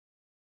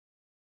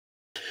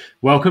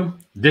Welcome.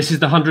 This is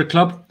the 100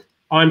 Club.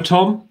 I'm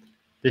Tom.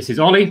 This is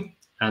Ollie.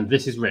 And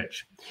this is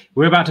Rich.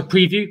 We're about to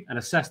preview and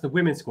assess the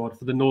women's squad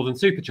for the Northern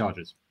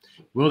Superchargers.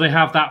 Will they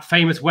have that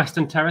famous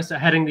Western Terrace at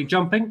Headingley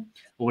jumping,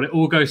 or will it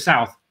all go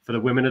south for the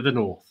women of the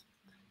North?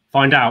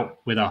 Find out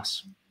with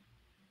us.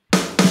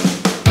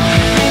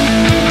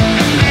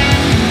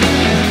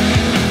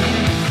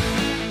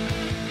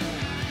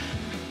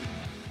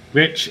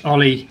 Rich,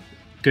 Ollie,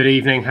 good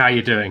evening. How are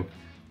you doing?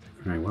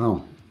 Very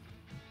well.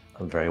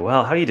 I'm very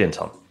well. How are you doing,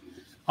 Tom?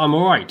 I'm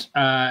all right.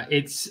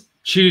 It's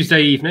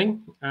Tuesday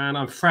evening, and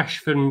I'm fresh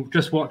from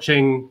just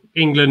watching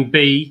England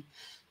B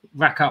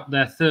rack up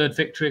their third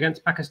victory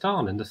against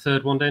Pakistan in the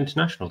third one-day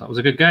international. That was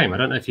a good game. I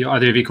don't know if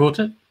either of you caught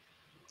it.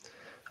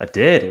 I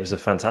did. It was a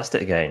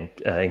fantastic game.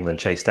 England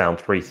chased down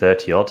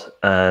 330 odd,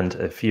 and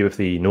a few of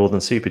the Northern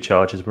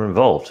Superchargers were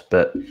involved.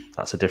 But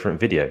that's a different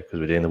video because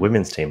we're doing the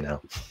women's team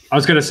now. I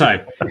was going to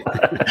say,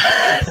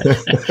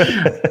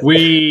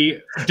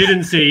 we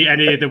didn't see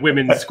any of the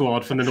women's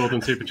squad from the Northern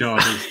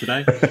Superchargers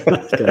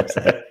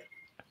today.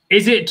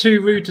 Is it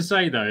too rude to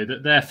say, though,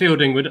 that their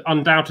fielding would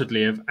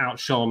undoubtedly have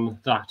outshone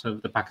that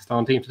of the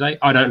Pakistan team today?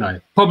 I don't know.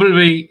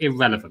 Probably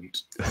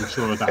irrelevant, I'm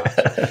sure of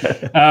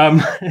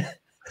that.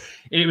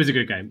 It was a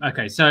good game.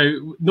 Okay,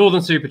 so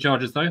Northern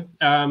Superchargers,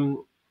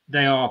 though,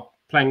 they are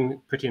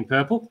playing pretty in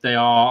purple. They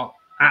are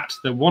at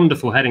the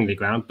wonderful Headingley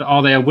ground, but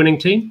are they a winning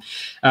team?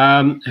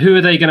 Who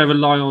are they going to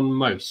rely on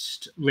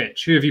most?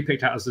 Rich, who have you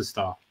picked out as the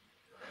star?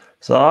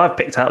 So I've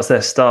picked out as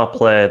their star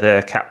player,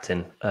 their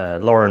captain,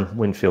 Lauren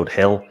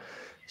Winfield-Hill.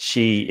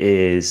 She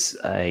is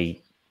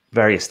a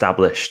very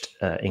established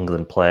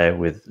England player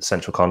with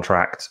central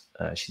contract.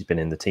 She's been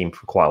in the team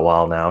for quite a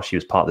while now. She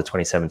was part of the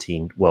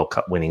 2017 World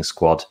Cup winning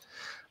squad.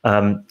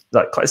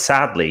 Quite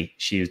sadly,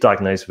 she was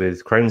diagnosed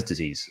with Crohn's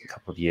disease a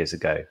couple of years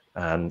ago,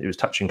 and it was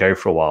touch and go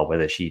for a while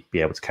whether she'd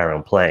be able to carry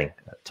on playing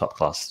top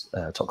class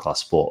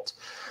sport.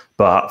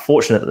 But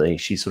fortunately,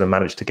 she sort of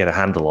managed to get a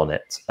handle on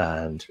it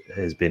and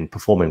has been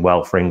performing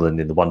well for England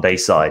in the one-day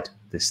side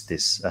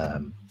this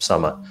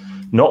summer.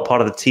 Not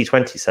part of the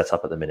T20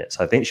 setup at the minute,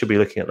 so I think she'll be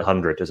looking at the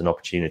 100 as an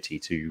opportunity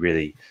to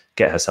really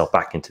get herself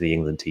back into the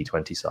England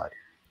T20 side.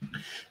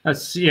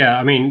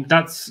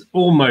 That's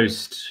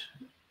almost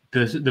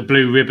the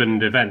blue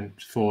ribbon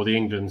event for the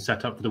England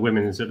setup for the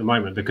women's at the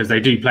moment, because they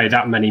do play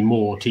that many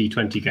more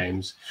T20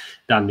 games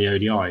than the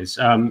ODIs.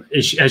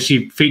 Has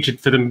she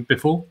featured for them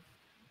before?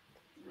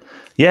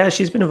 Yeah,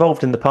 she's been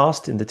involved in the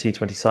past in the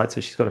T20 side,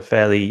 so she's got a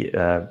fairly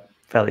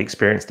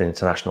experienced in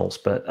internationals.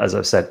 But as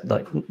I've said,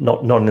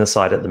 not in the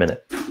side at the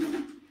minute.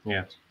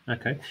 Yeah.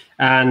 Okay.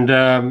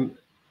 And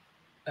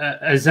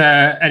is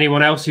there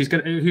anyone else who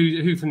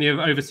from the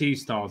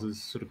overseas stars has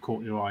sort of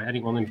caught your eye?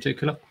 Anyone in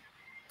particular?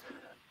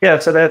 Yeah,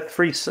 so they're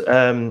three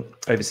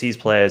overseas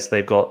players.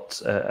 They've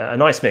got a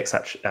nice mix,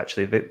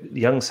 actually. The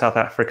young South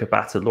Africa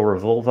batter, Laura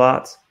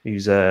Volvaert,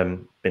 who's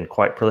been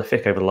quite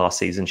prolific over the last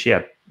season. She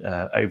had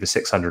over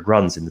 600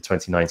 runs in the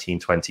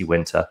 2019-20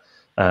 winter,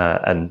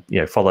 and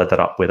followed that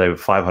up with over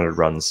 500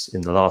 runs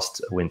in the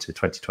last winter,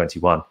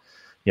 2021.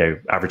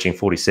 Averaging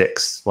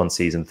 46 one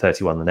season,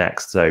 31 the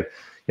next. So,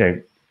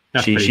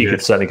 she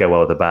could certainly go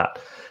well with the bat.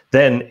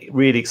 Then,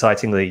 really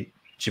excitingly,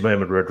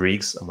 Jemimah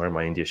Rodrigues. I'm wearing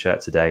my India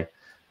shirt today.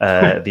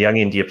 The young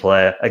India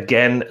player,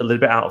 again, a little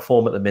bit out of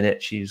form at the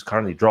minute. She's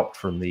currently dropped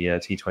from the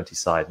T20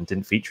 side and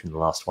didn't feature in the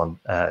last one,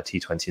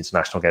 T20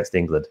 international against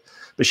England.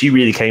 But she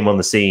really came on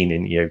the scene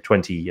in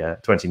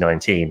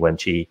 2019 when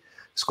she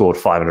scored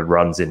 500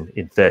 runs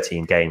in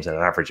 13 games and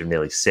an average of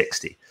nearly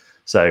 60.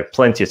 So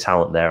plenty of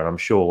talent there, and I'm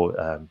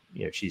sure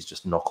she's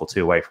just a knock or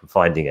two away from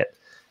finding it.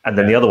 And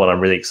then the other one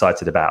I'm really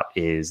excited about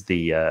is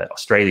the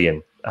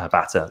Australian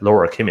batter,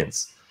 Laura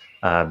Kimmince.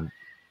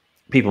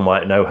 People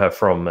might know her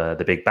from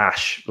the Big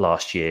Bash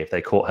last year if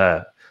they caught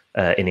her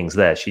innings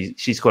there.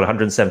 She scored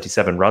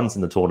 177 runs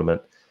in the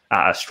tournament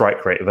at a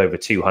strike rate of over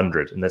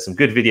 200. And there's some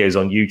good videos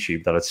on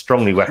YouTube that I'd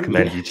strongly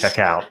recommend you check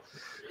out,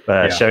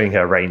 showing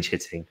her range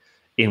hitting.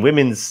 In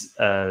women's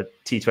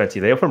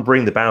T20, they often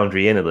bring the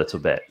boundary in a little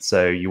bit.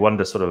 So you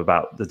wonder sort of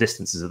about the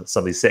distances of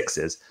some of these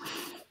sixes.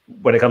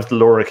 When it comes to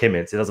Laura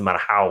Kimmince, it doesn't matter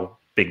how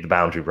big the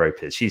boundary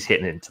rope is. She's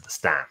hitting it into the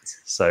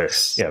stands. So,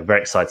 very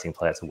exciting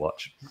player to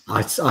watch.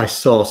 I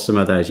saw some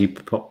of those. You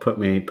put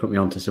me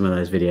onto some of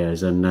those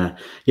videos, and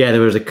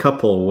there was a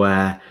couple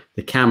where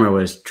the camera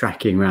was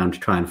tracking around to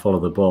try and follow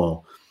the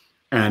ball,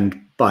 and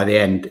by the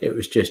end, it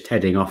was just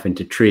heading off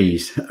into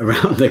trees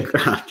around the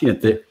ground.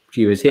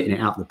 She was hitting it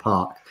out of the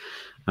park.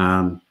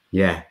 So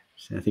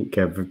I think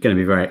going to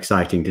be very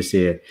exciting to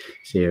see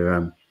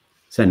her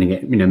sending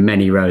it,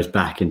 many rows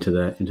back into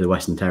the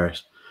Western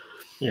Terrace.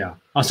 Yeah.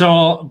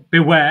 So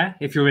beware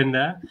if you're in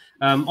there.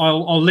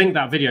 I'll link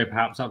that video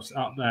perhaps up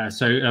there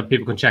so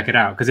people can check it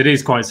out, because it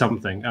is quite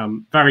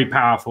something. Very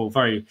powerful,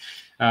 very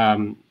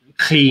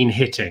clean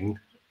hitting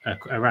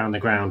around the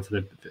ground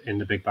in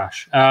the Big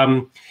Bash.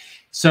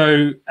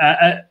 So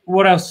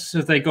what else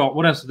have they got?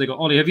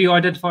 Ollie, have you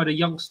identified a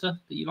youngster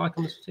that you like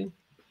on this team?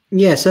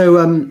 Yeah. So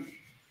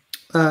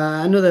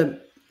another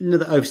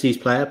another overseas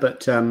player, but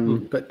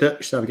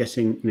Dutch. So I'm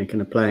guessing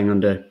kind of playing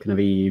under kind of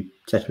EU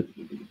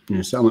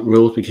settlement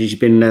rules, because she's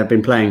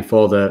been playing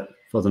for the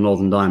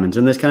Northern Diamonds,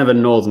 and there's kind of a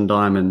Northern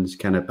Diamonds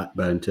kind of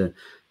backbone to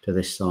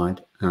this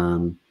side.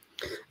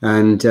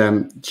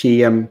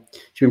 She's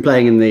been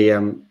playing in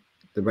the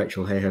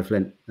Rachel Hayhoe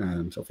Flint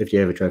sort of 50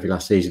 over trophy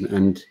last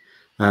season,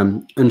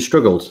 and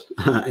struggled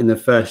in the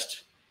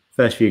first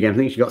few games. I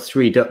think she got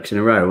 3 ducks in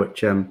a row,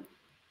 which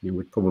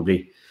would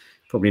probably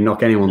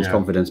knock anyone's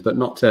confidence, but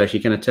not her. She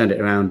kind of turned it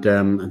around.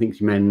 I think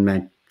she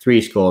made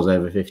 3 scores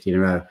over 50 in a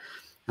row,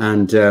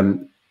 and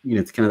kind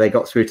of they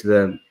got through to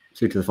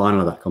the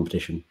final of that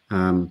competition.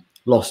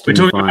 Lost in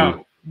the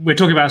final. We're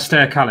talking about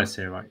Stair Callis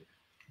here, right?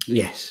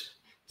 Yes.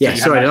 Yeah,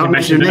 sorry, I don't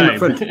mention the name up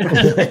front.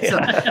 But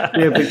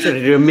trying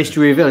to do a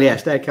mystery reveal. Yeah,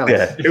 Stair Callis.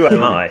 Yeah, who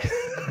am I?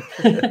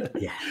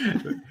 Yeah.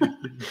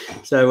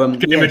 So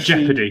give him a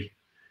jeopardy.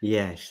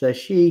 Yeah, so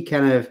she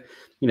kind of,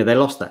 they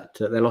lost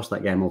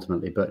that game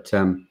ultimately, but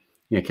kind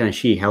of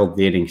she held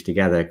the innings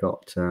together,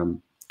 got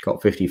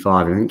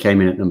 55, I think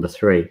came in at number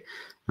 3,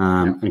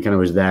 and kind of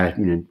was there,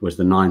 was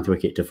the 9th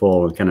wicket to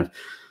fall, and kind of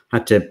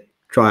had to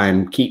try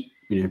and keep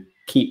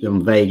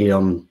them vaguely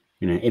on,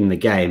 in the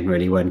game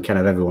really, when kind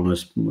of everyone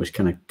was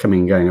kind of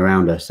coming and going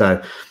around her.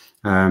 So,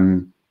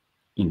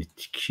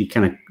 she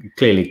kind of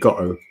clearly got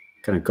her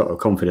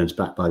confidence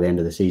back by the end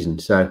of the season.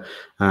 So,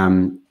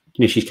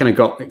 she's kind of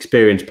got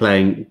experience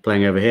playing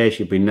over here.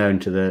 She'd been known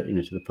to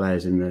the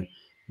players in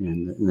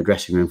the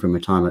dressing room from her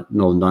time at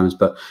Northern Diamonds,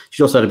 but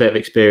she's also had a bit of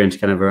experience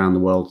kind of around the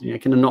world.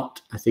 Kind of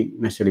not, I think,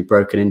 necessarily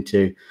broken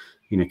into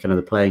kind of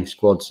the playing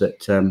squads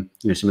at some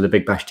of the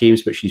big bash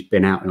teams, but she's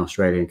been out in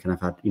Australia and kind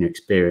of had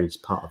experience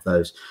part of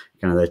those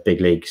big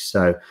leagues.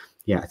 So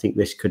yeah, I think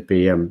this could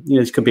be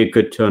this could be a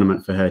good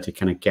tournament for her to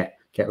kind of get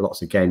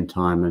lots of game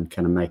time and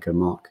kind of make her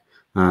mark.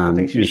 I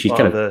think she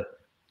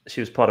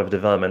was part of a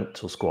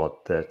developmental squad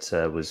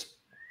that was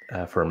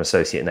from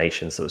Associate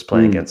Nations that was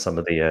playing against some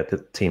of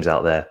the teams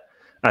out there.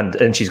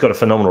 And she's got a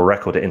phenomenal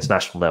record at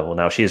international level.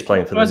 Now she is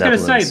playing for the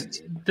Netherlands. I was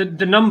going to say,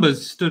 the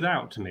numbers stood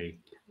out to me.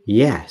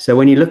 Yeah. So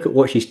when you look at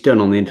what she's done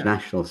on the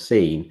international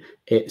scene,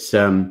 it's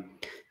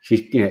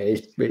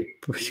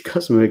she's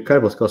got some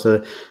incredible scores.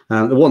 So,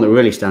 the one that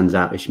really stands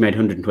out is she made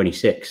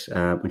 126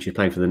 when she was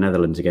playing for the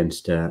Netherlands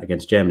against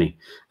Germany,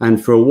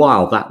 and for a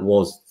while that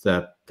was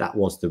the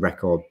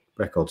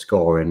record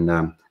score in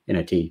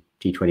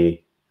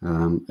T20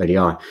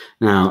 ODI.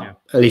 Now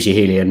Alicia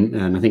Healy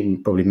and I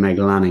think probably Meg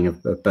Lanning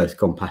have both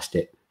gone past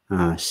it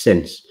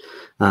since,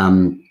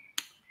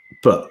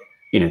 but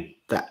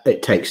that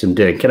it takes some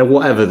doing. Kind of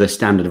whatever the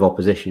standard of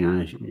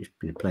opposition. She's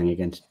playing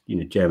against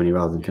Germany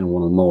rather than kind of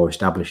one of the more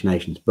established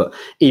nations. But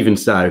even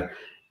so,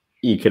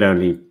 you can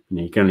only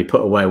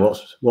put away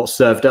what's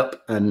served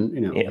up. And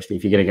obviously,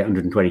 if you're going to get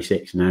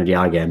 126 in an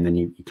ODI game, then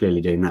you're clearly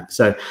doing that.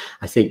 So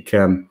I think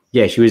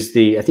she was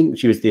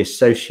the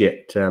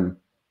associate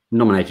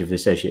nominated for the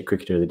Associate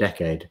Cricketer of the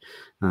Decade.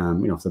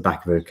 Off the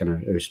back of her kind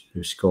of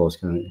her scores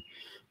kind of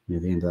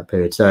the end of that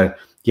period. So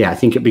yeah, I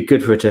think it'd be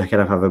good for her to kind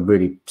of have a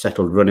really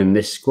settled run in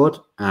this squad,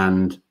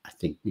 and I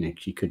think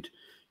she could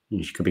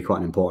be quite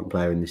an important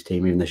player in this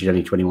team, even though she's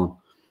only 21.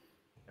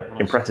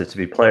 Impressive to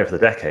be Player of the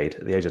Decade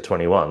at the age of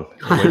 21.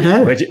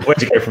 Where'd you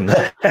go from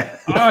there?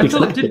 I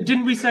thought,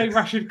 didn't we say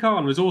Rashid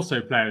Khan was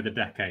also Player of the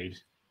Decade?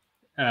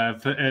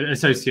 For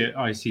Associate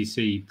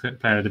ICC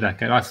Player of the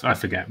Decade. I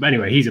forget, but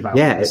anyway, he's about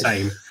the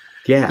same.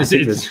 Yeah, it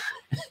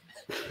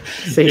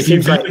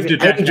seems like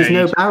there's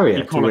no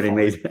barrier to winning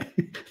these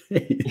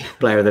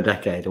Player of the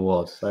Decade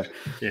awards. So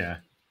yeah,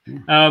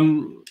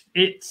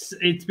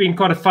 it's been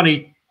quite a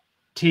funny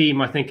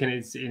team, I think, in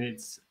its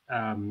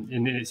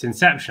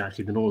inception.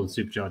 Actually, the Northern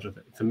Supercharger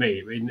for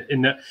me,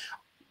 in that,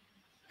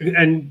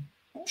 and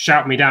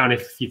shout me down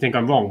if you think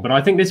I'm wrong, but I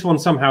think this one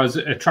somehow has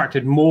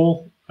attracted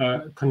more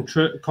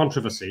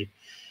controversy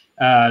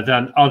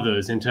than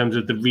others in terms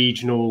of the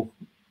regional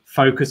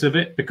focus of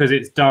it, because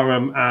it's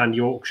Durham and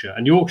Yorkshire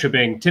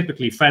being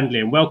typically friendly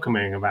and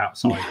welcoming of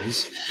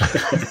outsiders.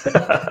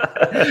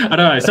 I don't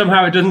know,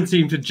 somehow it doesn't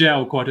seem to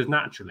gel quite as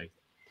naturally.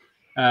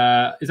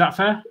 Is that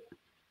fair?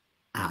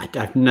 I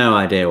have no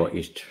idea what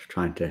you're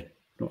trying to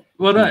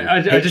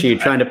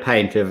trying to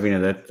paint of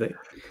the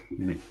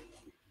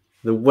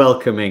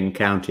welcoming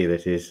county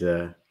that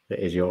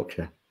is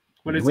Yorkshire.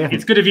 Well,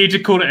 it's good of you to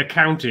call it a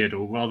county at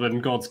all rather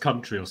than God's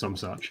country or some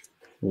such.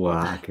 Well,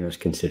 I was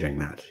considering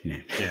that.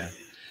 Yeah.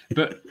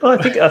 But well,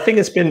 I think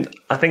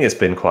it's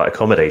been quite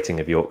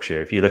accommodating of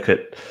Yorkshire. If you look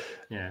at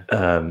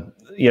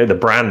the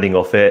branding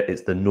of it,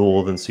 it's the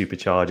Northern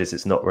Superchargers.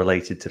 It's not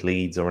related to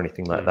Leeds or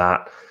anything like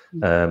that.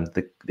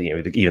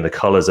 Even the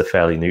colours are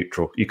fairly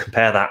neutral. You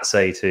compare that,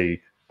 say, to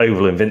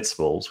Oval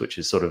Invincibles, which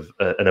is sort of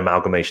an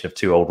amalgamation of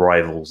two old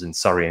rivals in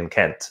Surrey and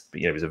Kent.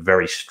 But it was a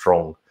very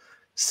strong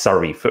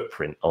Surrey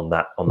footprint on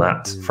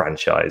that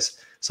franchise.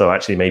 So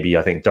actually, maybe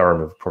I think Durham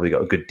have probably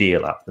got a good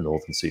deal out of the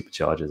Northern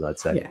Superchargers, I'd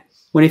say. Yeah.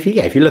 Well, if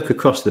you look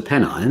across the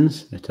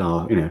Pennines that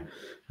are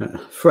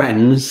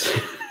friends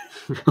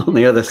on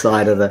the other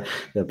side of the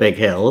big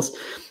hills,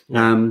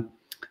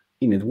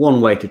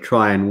 one way to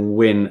try and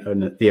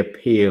win the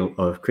appeal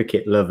of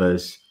cricket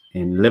lovers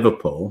in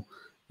Liverpool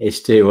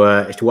is to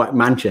whack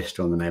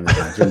Manchester on the name of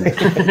the badge, isn't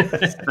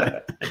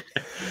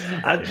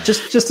it?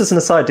 Just as an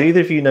aside, do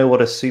either of you know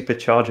what a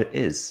supercharger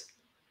is?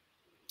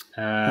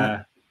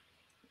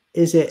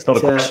 Is it? It's not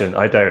a question.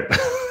 I don't.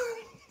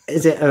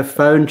 Is it a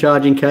phone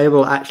charging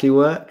cable that actually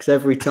works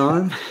every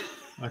time?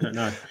 I don't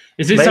know.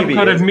 Is it some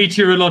kind of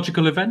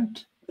meteorological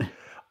event?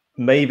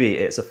 Maybe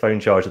it's a phone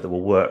charger that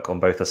will work on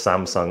both a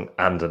Samsung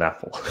and an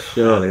Apple.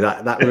 Surely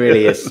that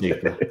really is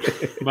super.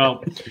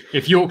 Well,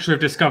 if Yorkshire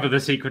have discovered the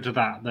secret to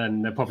that,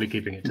 then they're probably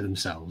keeping it to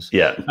themselves.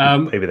 Yeah,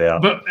 maybe they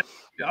are. But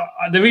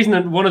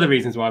one of the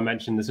reasons why I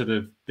mentioned the sort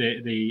of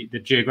the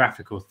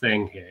geographical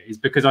thing here is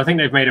because I think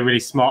they've made a really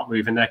smart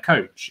move in their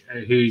coach,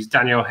 who's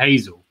Danielle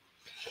Hazel.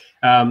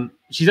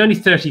 She's only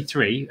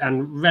 33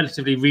 and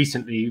relatively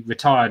recently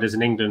retired as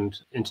an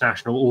England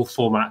international, all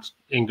format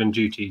England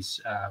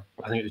duties.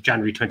 I think it was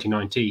January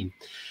 2019.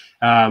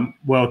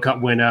 World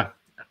Cup winner,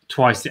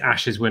 twice the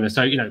Ashes winner.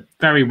 So,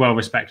 very well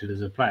respected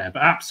as a player.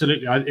 But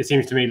absolutely, it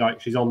seems to me like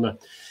she's on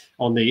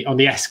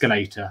the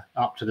escalator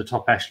up to the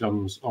top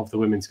echelons of the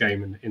women's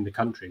game in the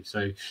country.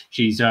 So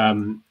she's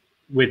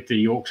with the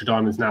Yorkshire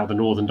Diamonds, now the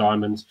Northern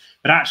Diamonds.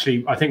 But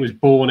actually, I think was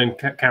born in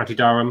County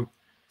Durham.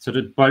 Sort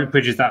of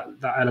bridges that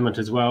element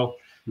as well,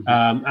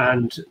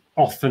 and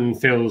often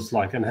feels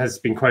like, and has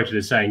been quoted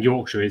as saying,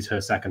 Yorkshire is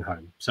her second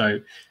home. So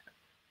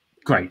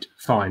great,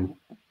 fine,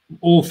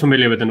 all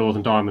familiar with the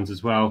Northern Diamonds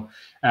as well,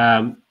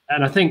 and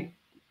I think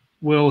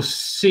we'll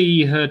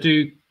see her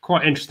do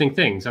quite interesting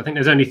things. I think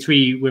there's only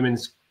 3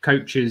 women's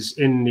coaches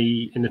in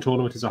the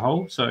tournament as a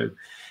whole, so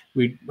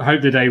we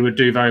hope that they would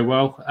do very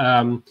well.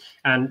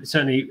 And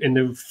certainly in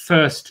the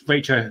first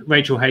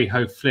Rachel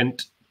Hayhoe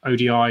Flint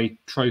ODI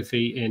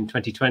trophy in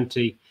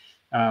 2020,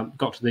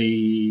 got to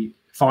the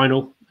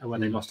final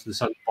when they lost to the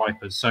Southern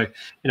Vipers. So,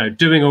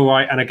 doing all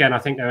right. And again, I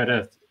think they're at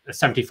a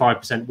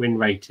 75% win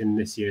rate in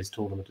this year's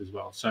tournament as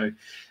well. So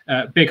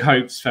big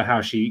hopes for how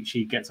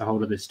she gets a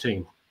hold of this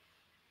team.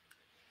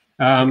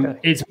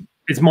 Okay.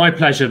 It's my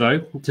pleasure, though,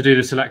 to do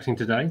the selecting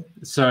today.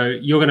 So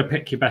you're going to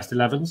pick your best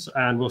 11s,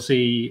 and we'll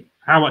see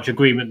how much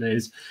agreement there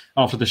is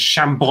after the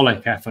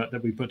shambolic effort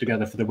that we put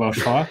together for the Welsh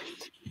Fire.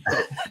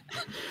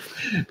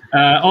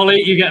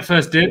 Ollie, you get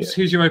first dibs.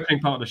 Who's your opening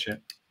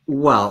partnership?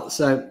 Well,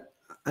 so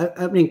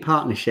opening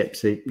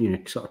partnerships are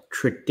sort of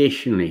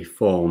traditionally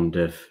formed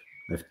of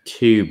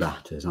 2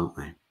 batters, aren't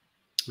they?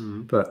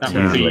 But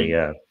usually,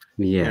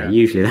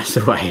 usually that's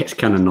the way it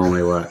kind of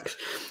normally works.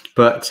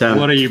 But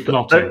what are you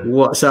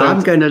plotting? So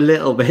I'm going a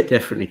little bit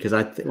differently because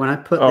when I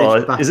put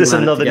this, is this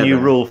another new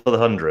rule for the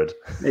 100?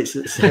 Is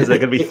there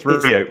going to be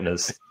 3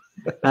 openers?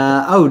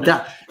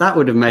 That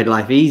would have made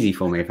life easy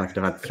for me if I could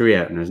have had 3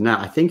 openers. Now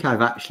I think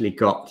I've actually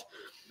got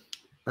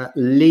at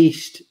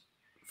least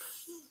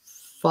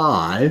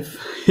 5,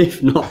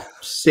 if not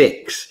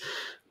 6,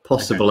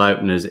 possible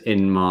openers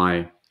in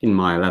my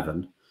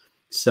 11.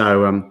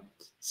 So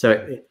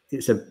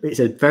it's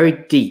a very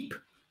deep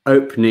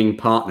opening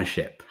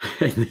partnership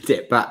in the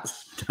dip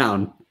bats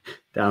down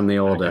the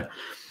order.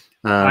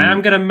 Okay. I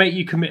am going to make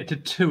you commit to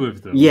 2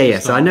 of them. Yeah.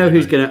 So I know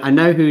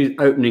who's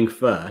opening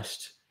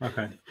first.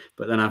 Okay.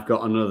 But then I've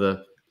got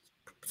another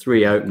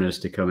 3 openers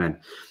to come in.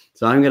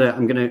 So I'm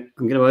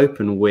gonna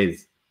open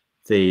with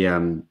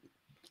the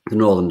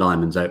Northern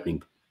Diamonds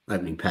opening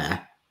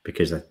pair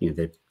because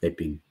they've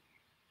been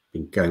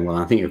going well.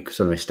 I think we've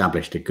sort of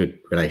established a good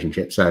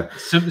relationship. So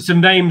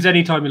some names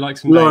anytime you like.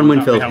 Some Lauren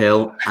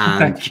Winfield-Hill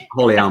and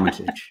Holly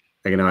Armitage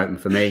are going to open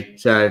for me.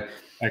 So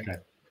okay,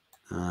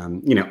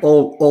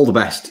 all the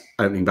best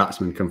opening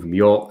batsmen come from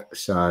York.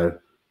 So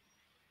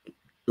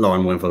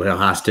Lauren Winfield-Hill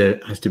has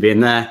to be in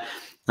there,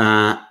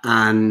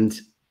 and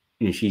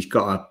she's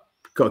got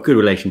a good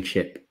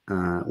relationship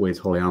with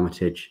Holly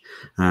Armitage,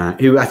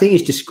 who I think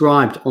is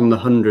described on the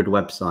 100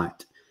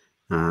 website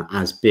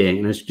as being,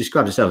 and has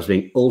described herself as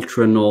being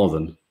ultra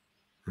northern,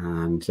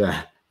 and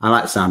I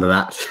like the sound of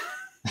that.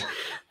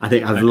 I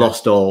think I've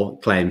lost all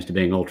claims to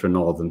being ultra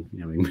northern.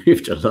 We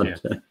moved to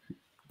London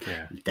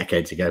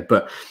decades ago,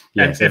 but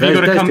have you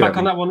got to come back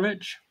on that one,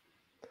 Rich?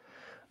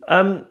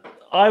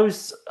 I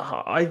was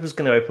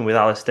going to open with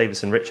Alice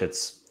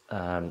Davison-Richards.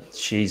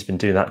 She's been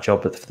doing that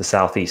job for the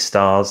South East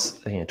Stars.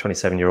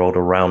 27-year-old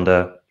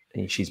all-rounder.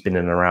 She's been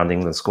in and around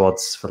England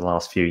squads for the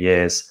last few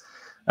years.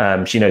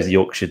 She knows the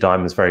Yorkshire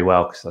Diamonds very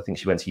well because I think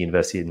she went to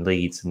university in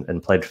Leeds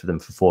and played for them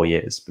for 4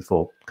 years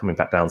before coming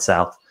back down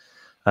south.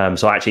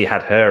 So I actually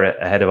had her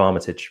ahead of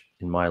Armitage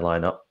in my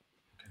lineup.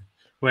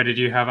 Where did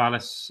you have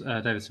Alice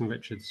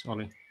Davison-Richards,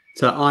 Ollie?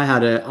 So I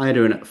had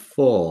her in at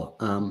 4.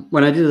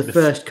 When I did the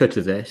first cut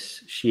of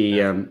this, she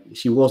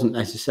wasn't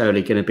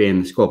necessarily going to be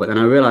in the squad, but then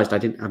I realised I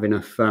didn't have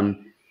enough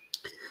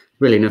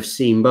enough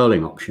seam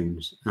bowling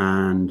options,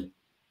 and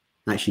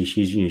actually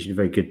she's a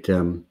very good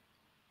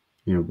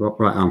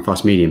right arm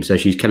fast medium, so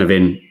she's kind of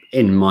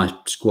in my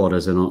squad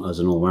as an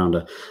all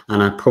rounder,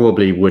 and I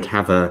probably would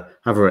have her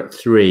at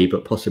 3,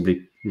 but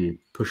possibly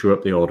push her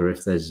up the order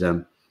if there's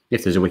a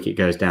wicket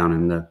goes down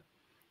in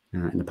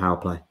the power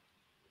play.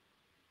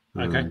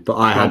 Okay. But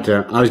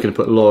I was going to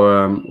put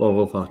Laura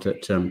Wolfhart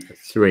at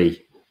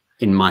 3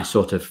 in my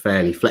sort of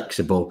fairly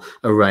flexible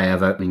array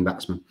of opening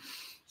batsmen.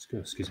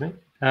 Excuse me.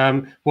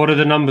 What are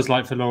the numbers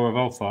like for Laura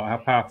Wolfhart? How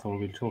powerful are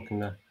we talking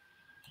there?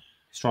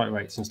 Strike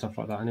rates and stuff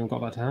like that. Anyone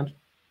got that to hand?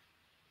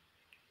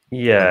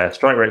 Yeah,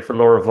 strike rate for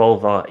Laura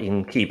Wolfhart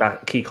in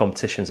key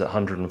competitions at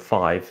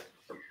 105.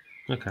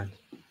 Okay.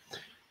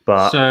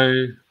 But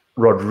so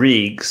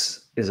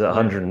Rodrigues is at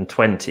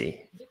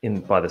 120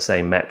 by the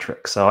same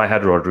metric. So I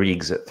had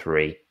Rodrigues at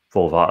 3,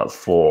 Wolfhart at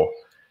 4,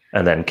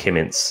 and then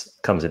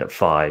Kimmince comes in at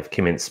 5.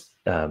 Kimmince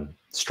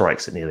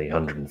strikes at nearly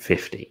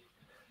 150,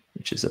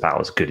 which is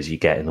about as good as you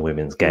get in the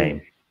women's game.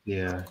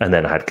 Yeah. And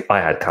then I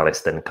had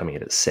Callis then coming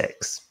in at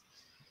 6.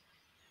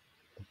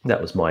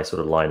 That was my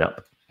sort of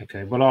lineup.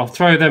 Okay, well, I'll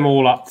throw them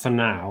all up for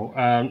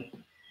now.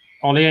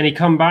 Ollie, any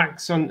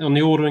comebacks on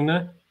the ordering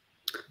there?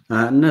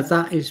 No,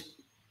 that is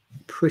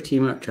pretty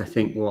much, I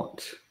think,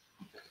 what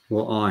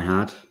I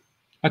had.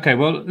 Okay,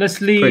 well, let's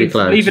leave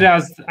it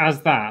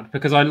as that,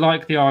 because I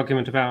like the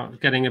argument about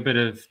getting a bit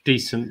of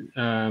decent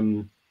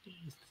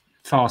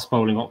fast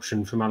bowling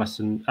option from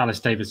Alice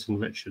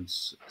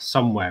Davison-Richards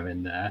somewhere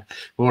in there.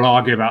 We'll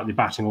argue about the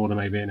batting order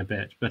maybe in a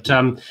bit, but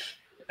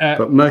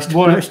most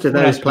of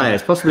those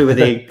players, possibly with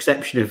the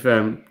exception of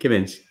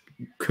Kimmince,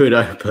 could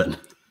open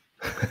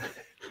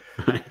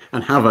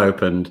and have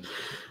opened,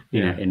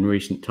 in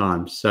recent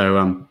times.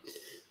 So,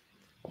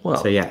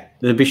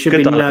 there should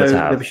be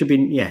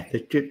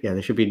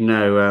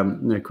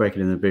no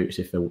quaking in the boots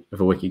if a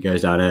wicket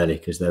goes down early,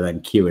 because they're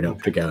then queuing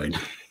up to go in.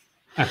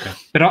 Okay,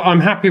 but I'm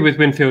happy with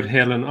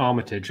Winfield-Hill and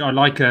Armitage. I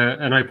like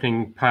an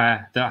opening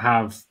pair that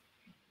have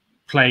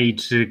played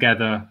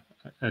together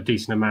a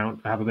decent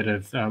amount, have a bit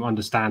of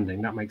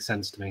understanding. That makes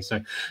sense to me. So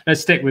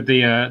let's stick with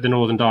the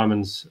Northern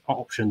Diamonds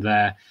option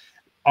there.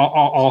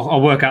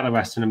 I'll work out the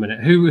rest in a minute.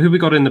 Who we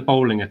got in the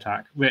bowling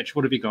attack? Rich,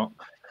 what have you got?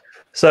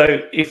 So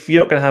if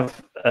you're not going to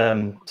have,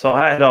 so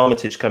I had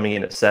Armitage coming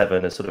in at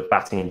 7 as sort of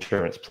batting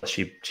insurance, plus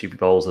she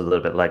bowls a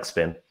little bit leg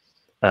spin.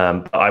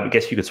 I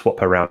guess you could swap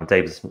her around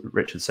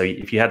Davison-Richards. So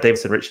if you had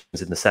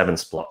Davison-Richards in the 7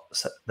 slot,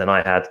 then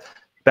I had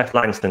Beth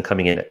Langston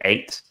coming in at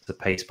 8 as a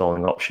pace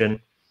bowling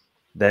option.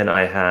 Then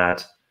I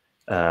had,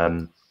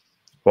 I'll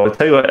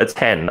tell you what, at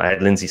 10, I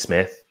had Lindsay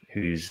Smith,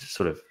 who's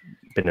sort of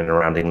been in and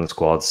around England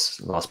squads,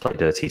 last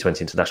played a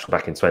T20 international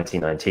back in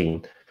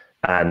 2019,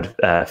 and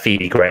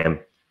Phoebe Graham,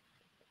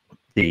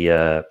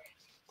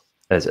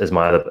 as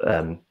my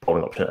other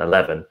bowling option at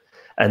 11.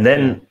 And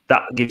then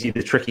that gives you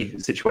the tricky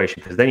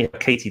situation, because then you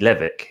have Katie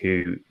Levick,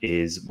 who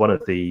is one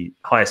of the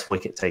highest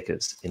wicket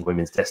takers in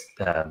women's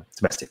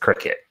domestic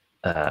cricket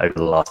over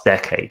the last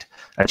decade,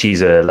 and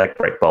she's a leg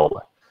break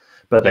bowler.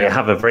 But they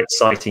have a very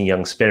exciting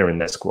young spinner in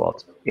their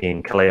squad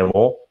in Kalea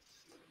Moore,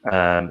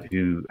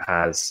 who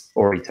has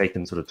already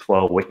taken sort of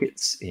 12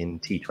 wickets in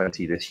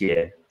T20 this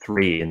year,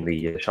 3 in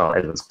the Charlotte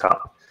Edwards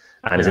Cup,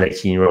 and is an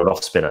 18-year-old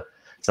off spinner.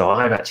 So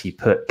I've actually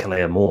put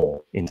Kalea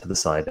Moore into the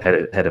side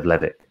head of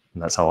Levick,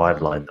 and that's how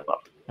I've lined them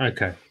up.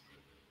 Okay.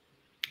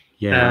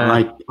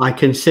 Yeah, I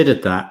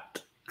considered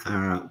that,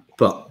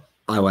 but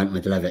I went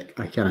with Levick.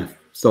 I kind of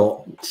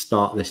thought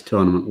start this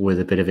tournament with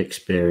a bit of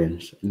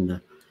experience in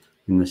the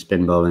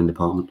spin bowling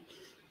department,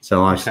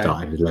 so I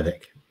started with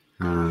Levick.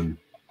 I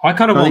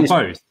kind of want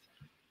both.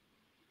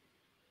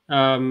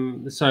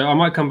 So I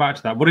might come back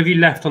to that. What have you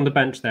left on the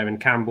bench there in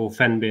Campbell,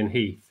 Fenby, and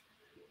Heath?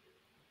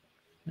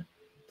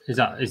 Is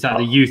that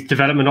the youth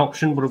development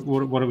option?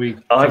 What are we?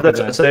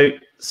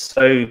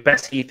 So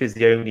Bess Heath is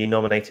the only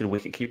nominated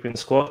wicketkeeper in the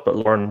squad, but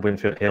Lauren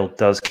Winfield-Hill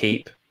does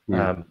keep.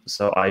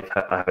 So I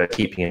have her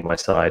keeping in my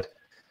side,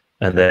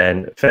 and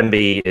then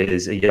Fenby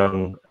is a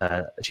young.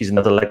 She's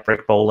another leg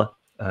break bowler.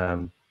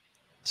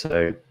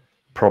 So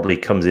probably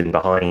comes in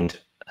behind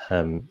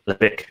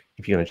Levick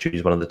if you're going to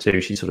choose one of the two.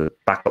 She's sort of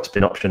backup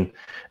spin option,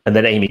 and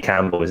then Amy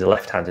Campbell is a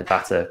left-handed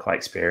batter, quite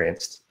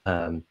experienced.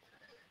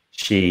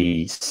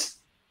 She's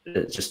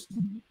just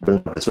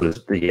doesn't have sort of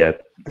the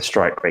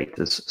strike rate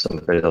as some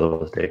of those other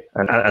ones do,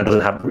 and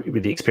doesn't have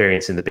really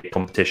experience in the big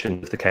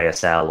competition with the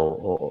KSL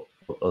or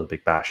the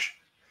Big Bash.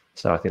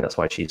 So I think that's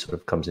why she sort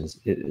of comes in.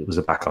 It was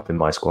a backup in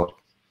my squad.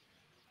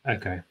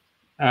 Okay.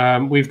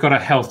 We've got a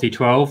healthy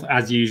 12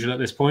 as usual at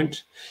this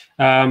point.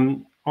 What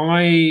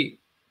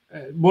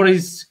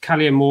is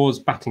Kalea Moore's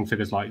batting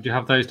figures like? Do you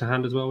have those to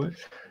hand as well, Rich?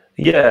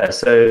 Yeah,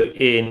 so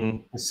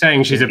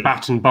saying she's a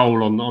bat and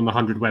bowl on the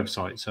 100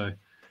 website. So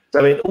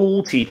in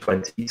all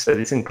T20, so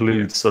this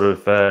includes sort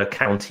of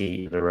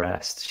county the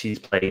rest. She's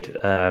played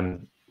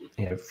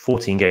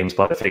 14 games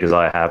by the figures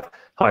I have.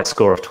 Highest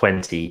score of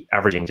 20,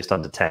 averaging just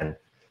under 10.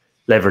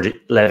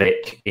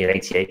 Levick in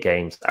 88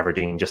 games,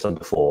 averaging just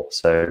under 4.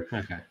 So.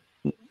 Okay.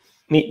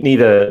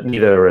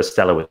 Neither are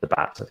stellar with the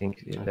bat, I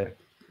think. It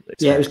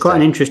was quite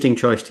an interesting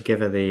choice to give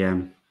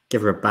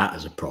her a bat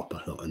as a prop,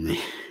 I thought.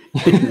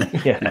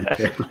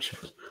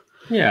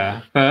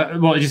 Yeah, but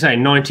what did you say?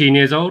 19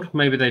 years old?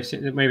 Maybe they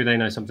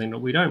know something that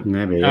we don't.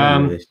 Maybe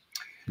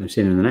they've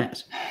seen in the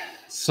nets.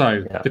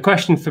 So the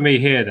question for me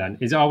here then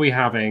is: are we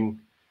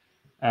having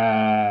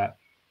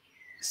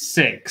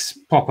 6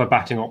 proper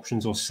batting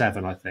options or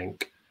 7, I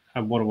think.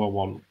 And what do I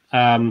want?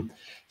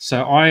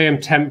 So I am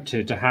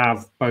tempted to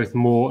have both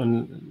Moore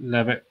and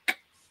Levick,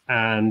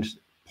 and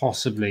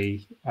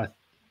possibly I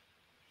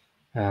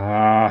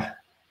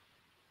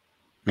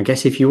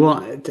guess if you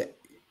want,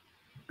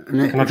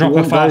 can I drop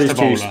a faster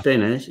bowler? 2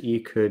 spinners, you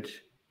could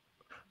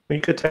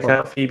take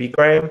out Phoebe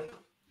Graham.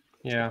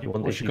 Yeah,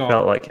 if you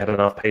felt like you had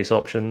enough pace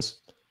options.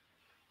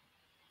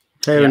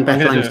 Taylor and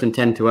Beth Langston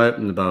tend to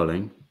open the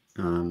bowling.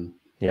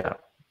 Yeah,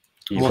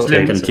 you've got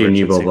taken 2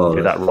 new ball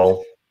bowlers. That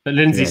role. But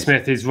Lindsay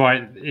Smith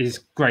is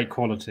great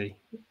quality.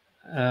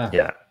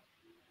 Yeah,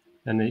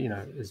 and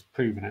has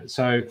proven it.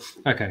 So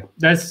okay,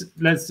 let's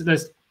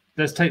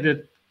take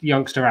the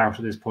youngster out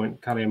at this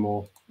point, Callie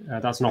Moore.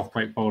 That's an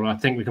off-break bowler. I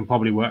think we can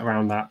probably work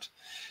around that.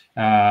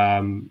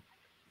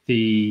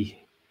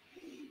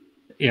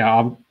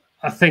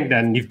 I think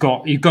then you've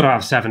got to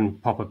have 7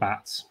 proper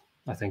bats.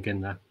 I think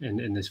in there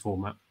in this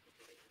format.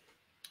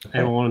 Okay.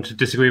 Anyone want to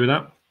disagree with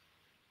that?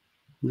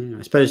 Yeah,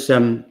 I suppose.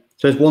 So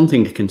one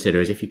thing to consider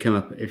is if you've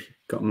got a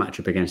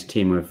matchup against a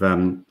team with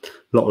a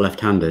lot of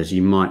left-handers,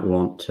 you might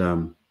want.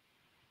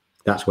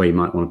 That's where you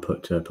might want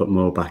to put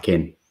Moore back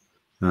in.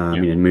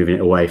 Moving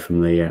it away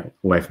from the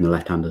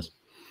left-handers.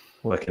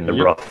 Working the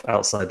rough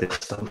outside the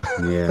stump.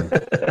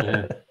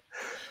 Yeah.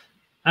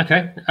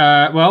 Okay.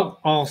 Well,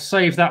 I'll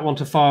save that one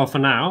to file for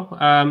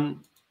now.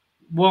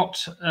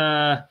 What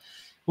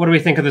do we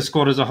think of the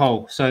squad as a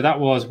whole? So that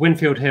was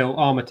Winfield-Hill,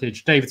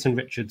 Armitage, Davidson,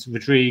 Richards,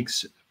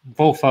 Rodrigues,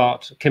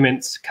 Wolfart,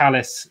 Kimmince,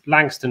 Callis,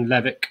 Langston,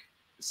 Levick,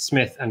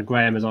 Smith, and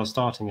Graham as our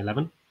starting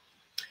 11.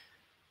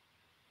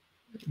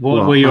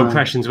 What were your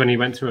impressions when you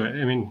went through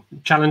it? I mean,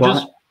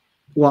 challenges.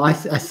 Well, I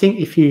think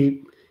if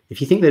you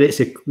think that it's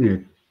a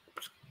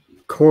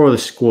core of the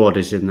squad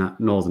is in that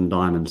Northern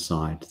Diamond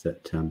side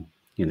that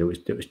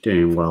that was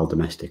doing well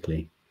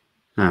domestically,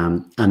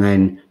 and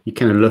then you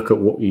kind of look at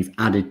what you've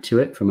added to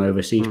it from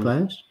overseas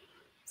players,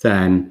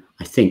 then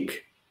I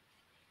think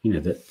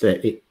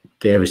that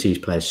the overseas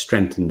players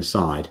strengthened the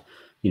side,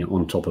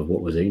 on top of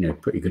what was a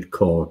pretty good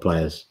core of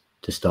players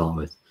to start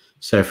with.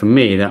 So for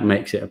me, that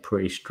makes it a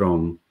pretty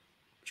strong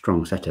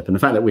setup, and the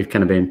fact that we've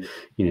kind of been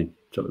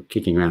sort of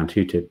kicking around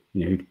who to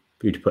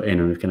put in,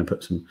 and we've kind of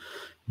put some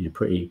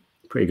pretty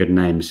good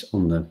names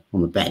on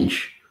the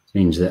bench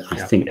means that I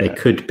think they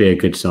could be a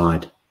good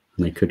side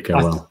and they could go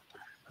well.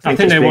 I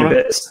think they want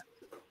to.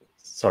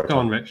 Sorry, go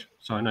on, Rich.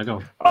 Sorry, no, go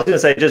on. I was going to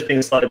say, just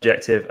being slightly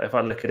objective, if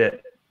I look at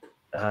it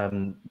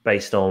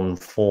based on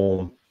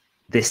form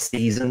this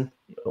season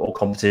or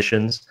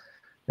competitions,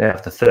 they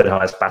have the 3rd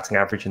highest batting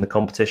average in the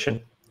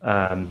competition,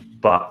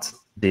 but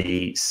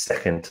the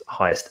 2nd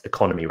highest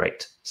economy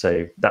rate.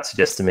 So that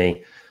suggests to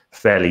me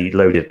fairly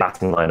loaded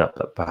batting lineup,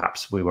 but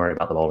perhaps we worry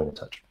about the bowling a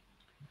touch.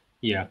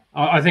 Yeah,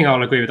 I think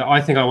I'll agree with that.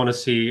 I think I want to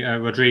see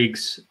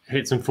Rodrigues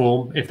hit some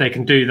form. If they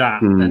can do that,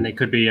 then they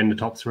could be in the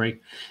top 3.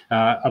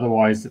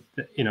 Otherwise,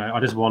 I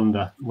just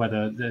wonder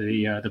whether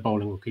the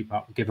bowling will keep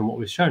up, given what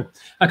we've shown.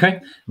 Okay,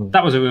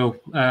 that was a real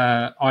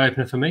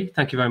eye-opener for me.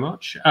 Thank you very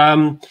much.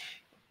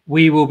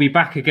 We will be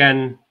back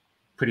again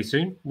pretty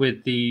soon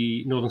with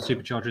the Northern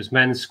Superchargers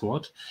men's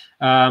squad.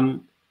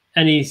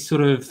 Any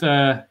sort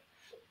of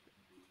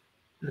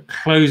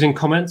closing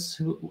comments?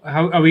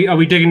 How are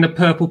we digging the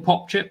purple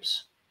pop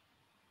chips?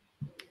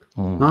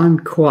 I'm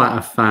quite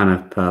a fan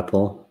of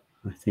purple.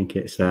 I think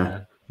it's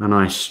a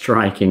nice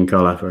striking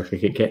colour for a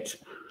cricket kit.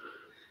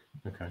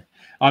 Okay.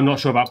 I'm not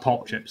sure about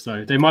pop chips,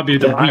 though. They might be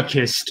the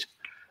weakest.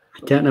 I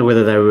don't know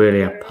whether they're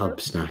really a pub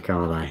snack,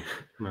 are they?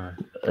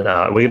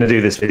 No, we're going to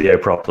do this video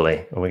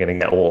properly, and we're going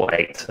to get all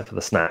 8 for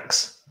the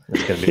snacks.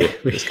 It's going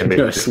to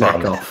be a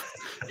snack off.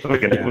 We're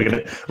going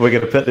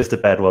to put this to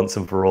bed once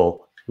and for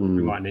all. We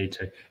might need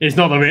to. It's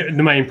not the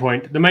main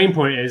point. The main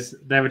point is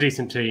they're a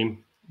decent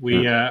team.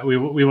 We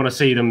want to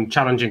see them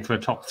challenging for a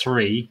top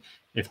 3,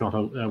 if not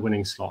a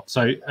winning slot.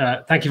 So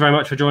thank you very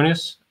much for joining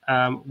us.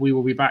 We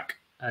will be back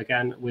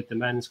again with the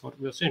men's squad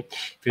real soon.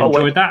 If you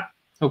enjoyed that,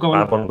 go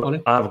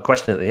on. I have a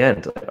question at the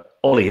end.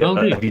 Ollie,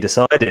 have you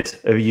decided?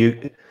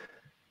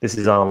 This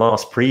is our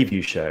last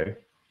preview show.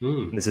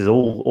 This is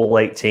all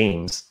 8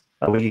 teams.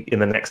 Are we in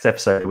the next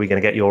episode? Are we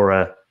going to get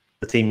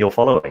the team you're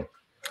following?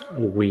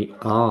 We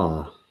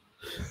are.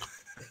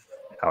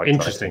 How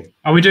interesting.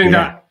 Are we doing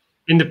that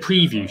in the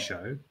preview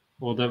show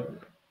or the?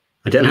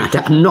 I don't know.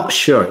 I'm not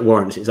sure it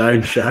warrants its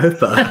own show,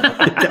 but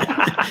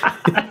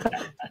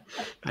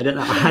I don't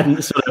know.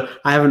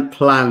 I haven't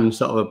planned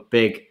sort of a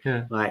big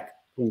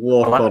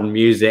walk on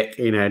music,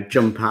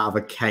 jump out of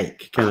a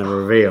cake kind of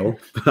reveal.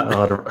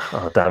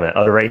 Oh damn it!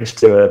 I'd arranged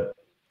to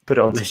put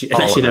it on.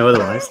 Unless you know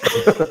otherwise.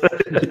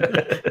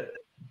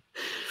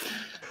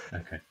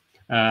 Okay.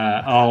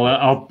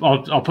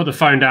 I'll put the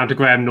phone down to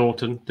Graham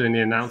Norton doing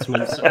the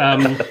announcements.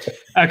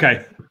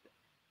 Okay,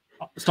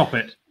 stop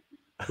it.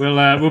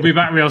 We'll be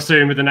back real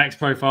soon with the next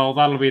profile.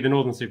 That'll be the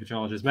Northern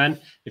Superchargers men.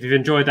 If you've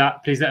enjoyed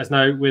that, please let us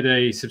know with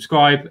a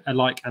subscribe, a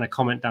like, and a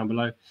comment down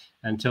below.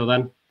 Until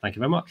then, thank you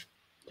very much.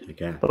 Take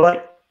care.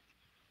 Bye-bye.